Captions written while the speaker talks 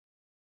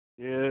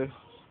Yeah,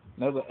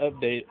 another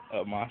update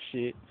of my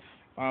shit.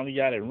 Finally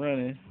got it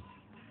running.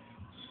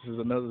 This is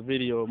another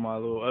video of my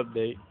little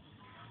update.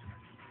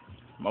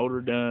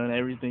 Motor done,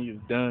 everything is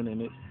done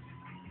in it.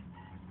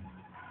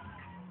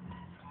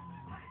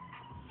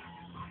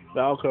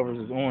 Valve covers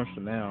is orange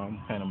for now.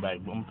 I'm painting them back.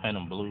 I'm painting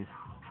them blue.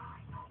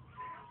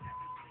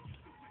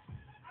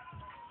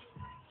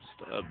 Just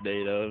the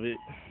update of it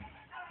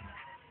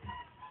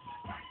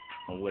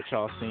on what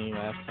y'all seen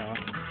last time.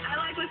 I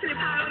like listening to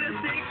Power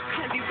Music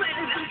because you play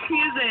the best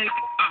music.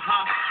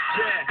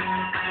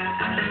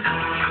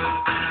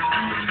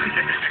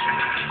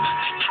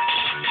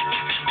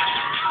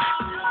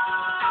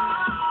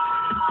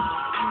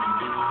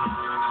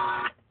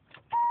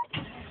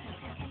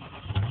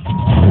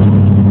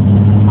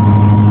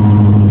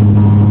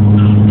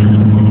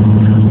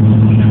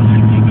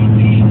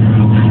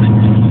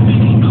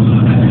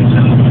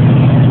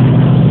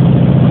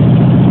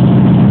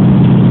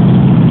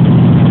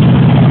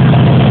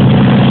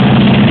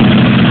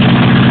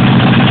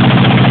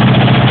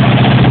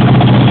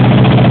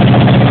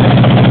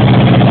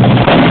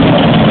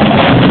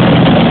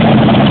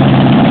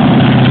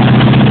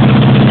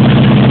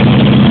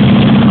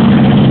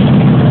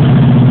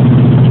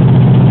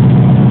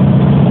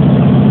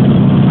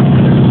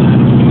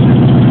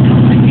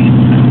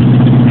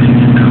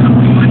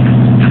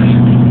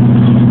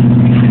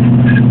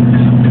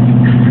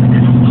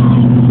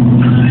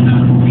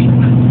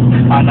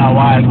 Find out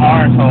why it's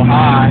orange so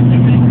high.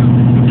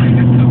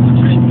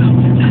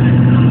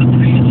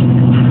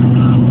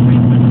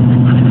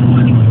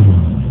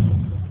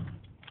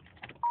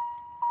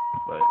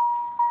 But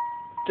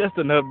just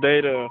an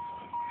update of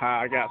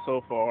how I got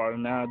so far.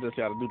 Now I just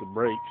got to do the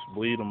brakes,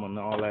 bleed them, and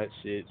all that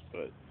shit.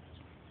 But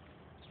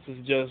this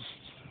is just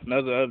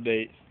another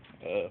update.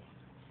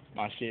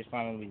 My shit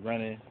finally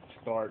running,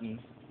 starting.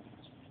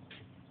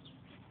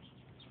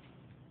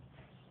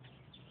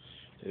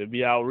 It'll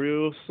be out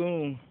real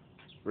soon.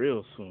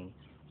 Real soon.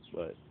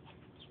 But,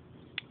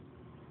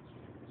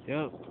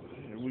 yep,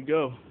 here we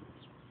go.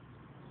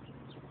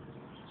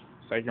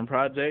 Second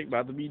project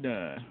about to be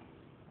done.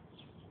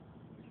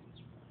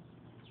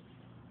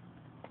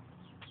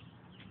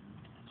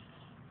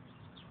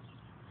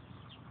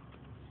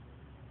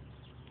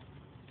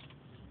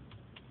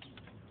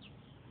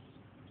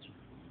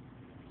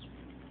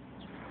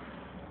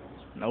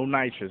 No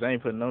nitrous. I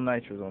ain't putting no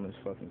nitrous on this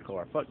fucking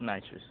car. Fuck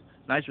nitrous.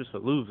 Nitrous for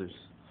losers.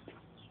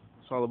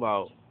 It's all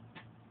about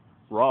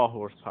raw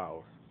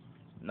horsepower.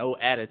 No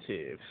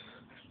additives.